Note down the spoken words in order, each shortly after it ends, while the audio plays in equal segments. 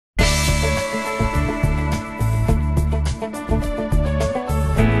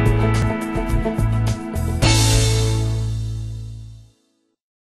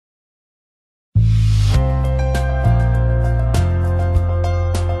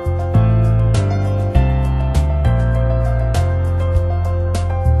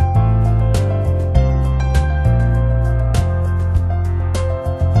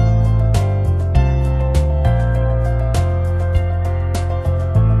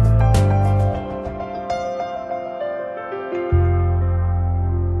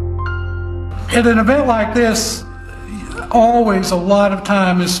At an event like this, always a lot of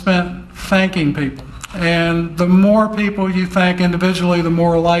time is spent thanking people. And the more people you thank individually, the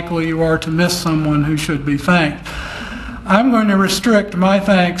more likely you are to miss someone who should be thanked. I'm going to restrict my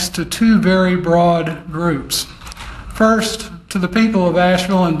thanks to two very broad groups. First, to the people of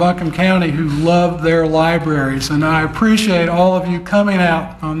Asheville and Buncombe County who love their libraries, and I appreciate all of you coming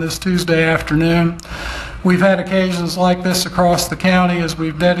out on this Tuesday afternoon. We've had occasions like this across the county as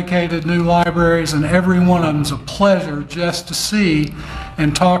we've dedicated new libraries, and every one of them is a pleasure just to see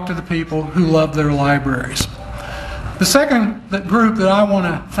and talk to the people who love their libraries. The second group that I want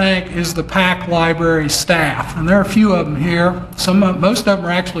to thank is the PAC library staff, and there are a few of them here. Most of them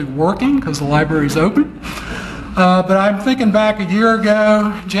are actually working because the library is open. But I'm thinking back a year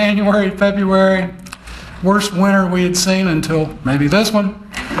ago, January, February, worst winter we had seen until maybe this one.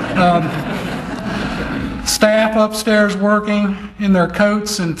 Staff upstairs working in their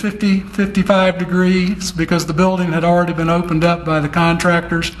coats in 50, 55 degrees because the building had already been opened up by the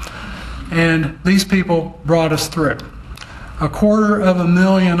contractors. And these people brought us through.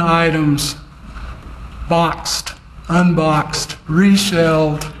 250,000 items boxed, unboxed,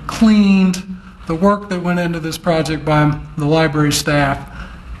 reshelved, cleaned. The work that went into this project by the library staff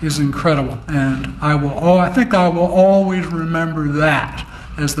is incredible, and I think I will always remember that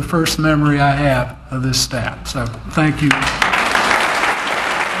as the first memory I have of this staff. So thank you.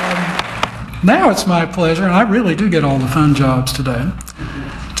 Now it's my pleasure, and I really do get all the fun jobs today,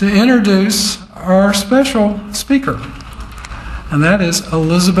 to introduce our special speaker, and that is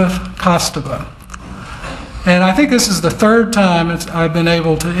Elizabeth Kostova. And I think this is the third time I've been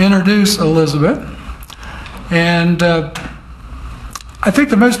able to introduce Elizabeth. And I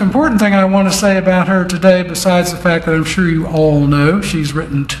think the most important thing I want to say about her today, besides the fact that I'm sure you all know, she's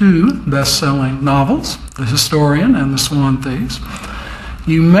written 2 best-selling novels, The Historian and The Swan Thieves.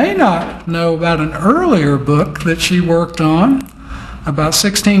 You may not know about an earlier book that she worked on about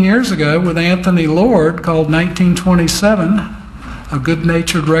 16 years ago with Anthony Lord called 1927, A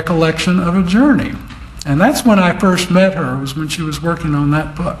Good-Natured Recollection of a Journey. And that's when I first met her, was when she was working on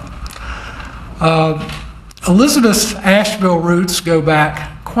that book. Elizabeth's Asheville roots go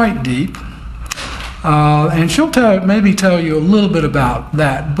back quite deep, and she'll maybe tell you a little bit about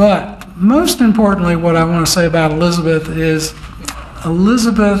that. But most importantly, what I want to say about Elizabeth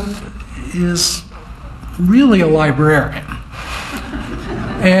is really a librarian,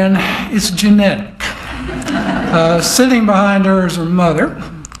 and it's genetic. Sitting behind her is her mother,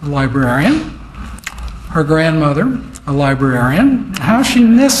 a librarian. Her grandmother, a librarian. How she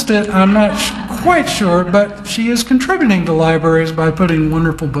missed it, I'm not quite sure, but she is contributing to libraries by putting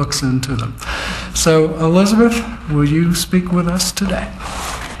wonderful books into them. So, Elizabeth, will you speak with us today?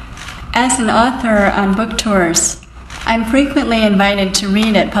 As an author on book tours, I'm frequently invited to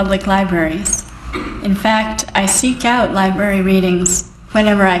read at public libraries. In fact, I seek out library readings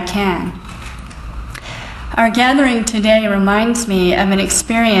whenever I can. Our gathering today reminds me of an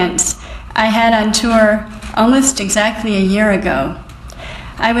experience I had on tour almost exactly a year ago.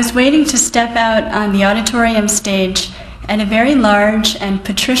 I was waiting to step out on the auditorium stage at a very large and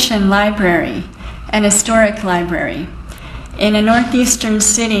patrician library, an historic library, in a northeastern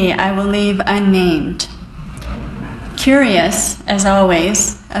city I will leave unnamed. Curious, as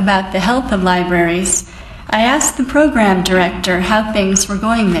always, about the health of libraries, I asked the program director how things were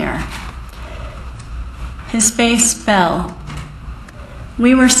going there. His face fell.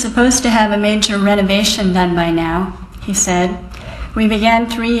 "We were supposed to have a major renovation done by now," he said. "We began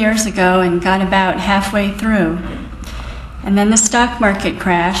 3 years ago and got about halfway through. And then the stock market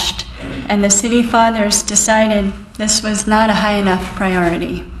crashed, and the city fathers decided this was not a high enough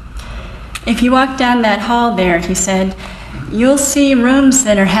priority. If you walk down that hall there," he said, "you'll see rooms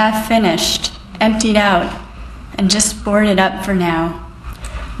that are half finished, emptied out, and just boarded up for now.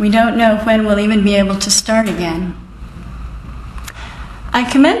 We don't know when we'll even be able to start again." I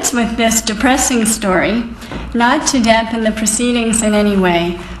commence with this depressing story, not to dampen the proceedings in any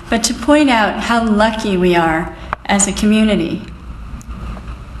way, but to point out how lucky we are as a community.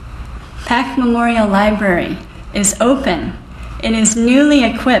 Pack Memorial Library is open. It is newly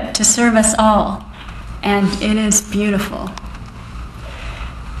equipped to serve us all, and it is beautiful.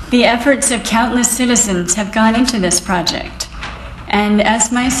 The efforts of countless citizens have gone into this project, and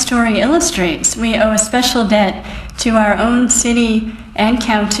as my story illustrates, we owe a special debt to our own city and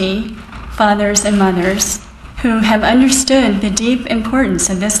county fathers and mothers who have understood the deep importance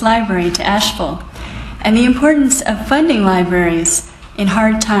of this library to Asheville and the importance of funding libraries in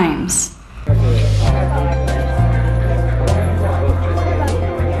hard times.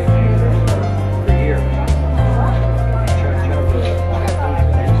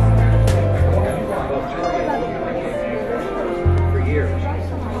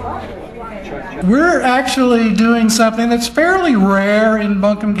 actually doing something that's fairly rare in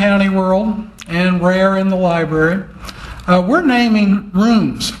Buncombe County world and rare in the library. We're naming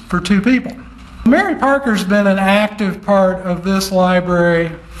rooms for 2 people. Mary Parker's been an active part of this library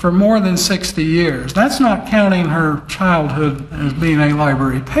for more than 60 years. That's not counting her childhood as being a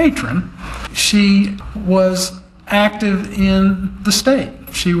library patron. She was active in the state.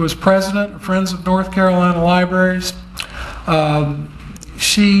 She was president of Friends of North Carolina Libraries.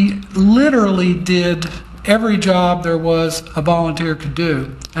 She literally did every job there was a volunteer could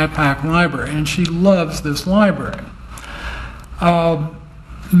do at Pack Library, and she loves this library.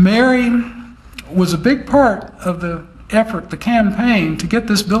 Mary was a big part of the effort, the campaign, to get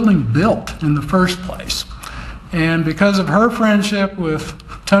this building built in the first place. And because of her friendship with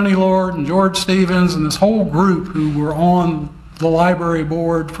Tony Lord and George Stevens and this whole group who were on the library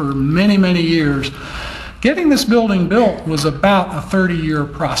board for many, many years, getting this building built was about a 30-year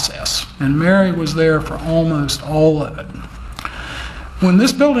process, and Mary was there for almost all of it. When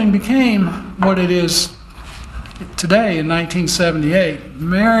this building became what it is today in 1978,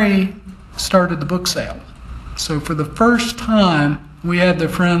 Mary started the book sale. So for the first time, we had the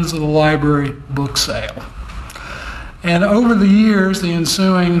Friends of the Library book sale. And over the years, the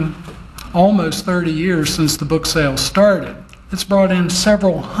ensuing almost 30 years since the book sale started, it's brought in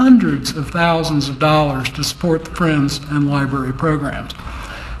several hundreds of thousands of dollars to support the Friends and library programs.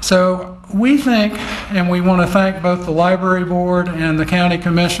 So we think, and we want to thank both the library board and the county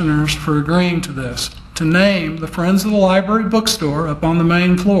commissioners for agreeing to this, to name the Friends of the Library bookstore up on the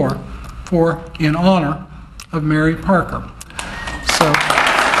main floor in honor of Mary Parker.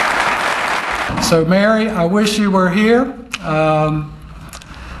 So Mary, I wish you were here,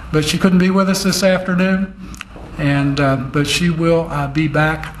 but she couldn't be with us this afternoon. But she will be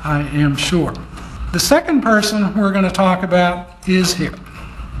back, I am sure. The second person we're going to talk about is here.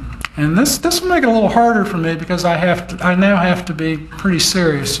 And this will make it a little harder for me because I now have to be pretty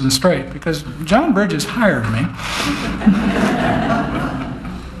serious and straight because John Bridges hired me.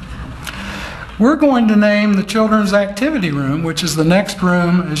 We're going to name the Children's Activity Room, which is the next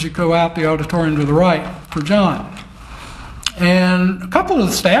room as you go out the auditorium to the right, for John. And a couple of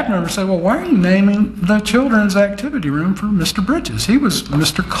the staff members said, well, why are you naming the Children's Activity Room for Mr. Bridges? He was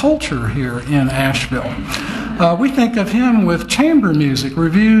Mr. Culture here in Asheville. We think of him with chamber music,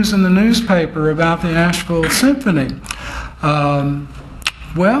 reviews in the newspaper about the Asheville Symphony.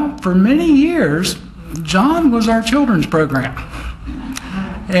 Well, for many years, John was our children's program.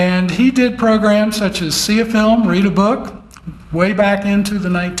 And he did programs such as see a film, read a book, way back into the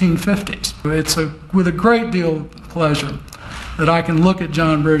 1950s. It's with a great deal of pleasure that I can look at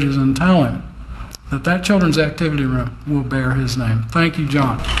John Bridges and tell him that Children's Activity Room will bear his name. Thank you,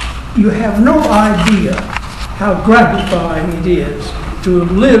 John. You have no idea how gratifying it is to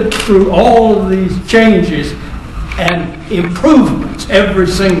have lived through all of these changes and improvements every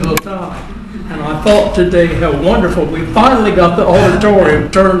single time. And I thought today how wonderful we finally got the auditorium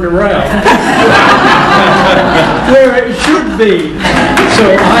turned around where it should be.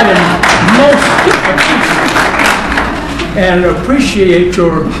 So I am most appreciate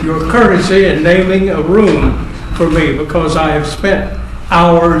your courtesy in naming a room for me, because I have spent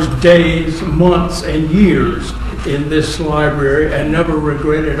hours, days, months, and years in this library and never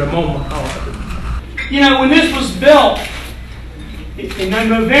regretted a moment of it. You know, when this was built in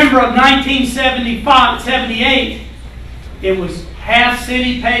November of 1978, it was half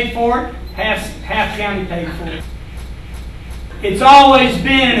city paid for it, half county paid for it. It's always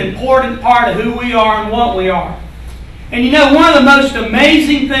been an important part of who we are and what we are. And you know, one of the most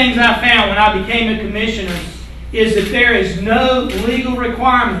amazing things I found when I became a commissioner is that there is no legal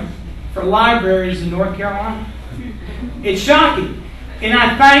requirement for libraries in North Carolina. It's shocking. And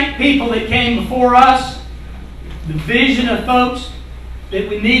I thank people that came before us, the vision of folks, that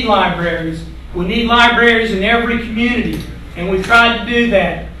we need libraries. We need libraries in every community, and we tried to do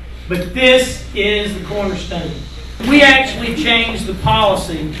that. But this is the cornerstone. We actually changed the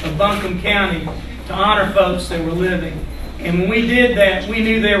policy of Buncombe County to honor folks that were living. And when we did that, we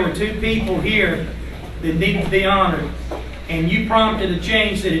knew there were 2 people here that needed to be honored. And you prompted a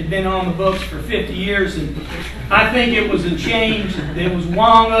change that had been on the books for 50 years. And I think it was a change that was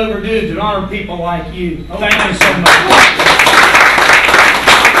long overdue to honor people like you. Thank you so much.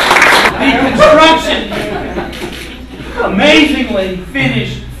 The construction amazingly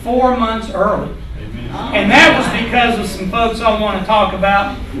finished 4 months early. And that was because of some folks I want to talk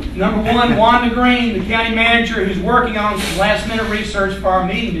about. Number one, Wanda Green, the county manager, who's working on some last-minute research for our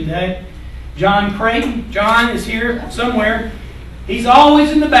meeting today. John Creighton. John is here somewhere. He's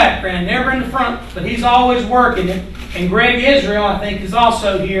always in the background, never in the front, but he's always working it. And Greg Israel, I think, is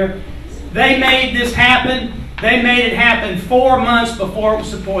also here. They made this happen. They made it happen 4 months before it was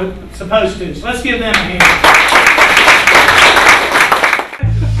supposed to. So let's give them a hand.